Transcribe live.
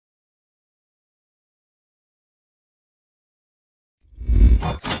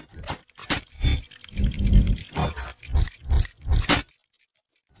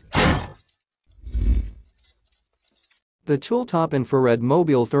The TOOLTOP infrared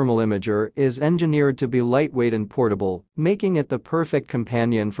mobile thermal imager is engineered to be lightweight and portable, making it the perfect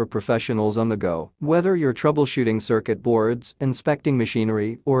companion for professionals on the go. Whether you're troubleshooting circuit boards, inspecting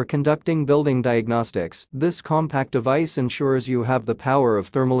machinery, or conducting building diagnostics, this compact device ensures you have the power of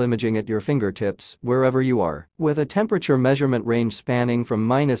thermal imaging at your fingertips wherever you are. With a temperature measurement range spanning from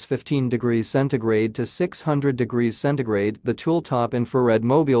 -15 degrees centigrade to 600 degrees centigrade, the TOOLTOP infrared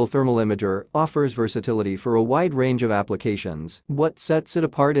mobile thermal imager offers versatility for a wide range of applications. What sets it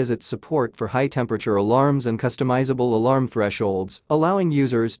apart is its support for high-temperature alarms and customizable alarm thresholds, allowing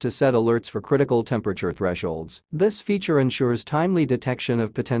users to set alerts for critical temperature thresholds. This feature ensures timely detection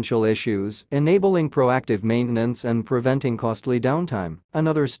of potential issues, enabling proactive maintenance and preventing costly downtime.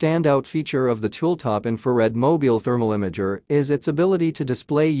 Another standout feature of the TOOLTOP infrared mobile thermal imager is its ability to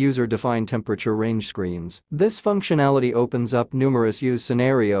display user-defined temperature range screens. This functionality opens up numerous use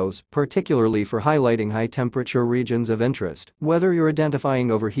scenarios, particularly for highlighting high-temperature regions of interest. Whether you're identifying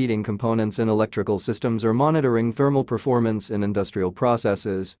overheating components in electrical systems or monitoring thermal performance in industrial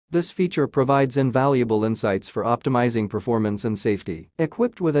processes, this feature provides invaluable insights for optimizing performance and safety.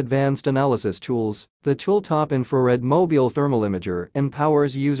 Equipped with advanced analysis tools, the TOOLTOP infrared mobile thermal imager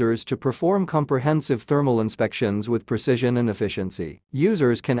empowers users to perform comprehensive thermal inspections with precision and efficiency.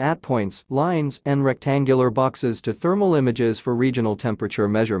 Users can add points, lines, and rectangular boxes to thermal images for regional temperature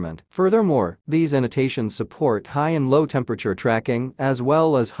measurement. Furthermore, these annotations support high and low temperature tracking as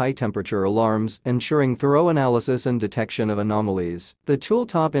well as high temperature alarms, ensuring thorough analysis and detection of anomalies. The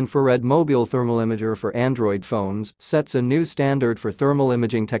TOOLTOP infrared mobile thermal imager for Android phones sets a new standard for thermal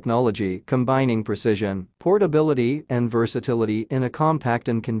imaging technology, combining precision, portability, and versatility in a compact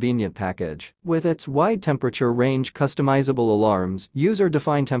and convenient package. With its wide temperature range, customizable alarms,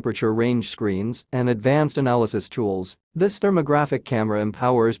 user-defined temperature range screens, and advanced analysis tools, this thermographic camera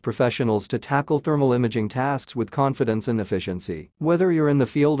empowers professionals to tackle thermal imaging tasks with confidence and efficiency. Whether you're in the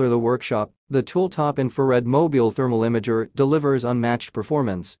field or the workshop, the TOOLTOP infrared mobile thermal imager delivers unmatched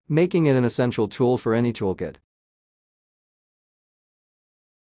performance, making it an essential tool for any toolkit.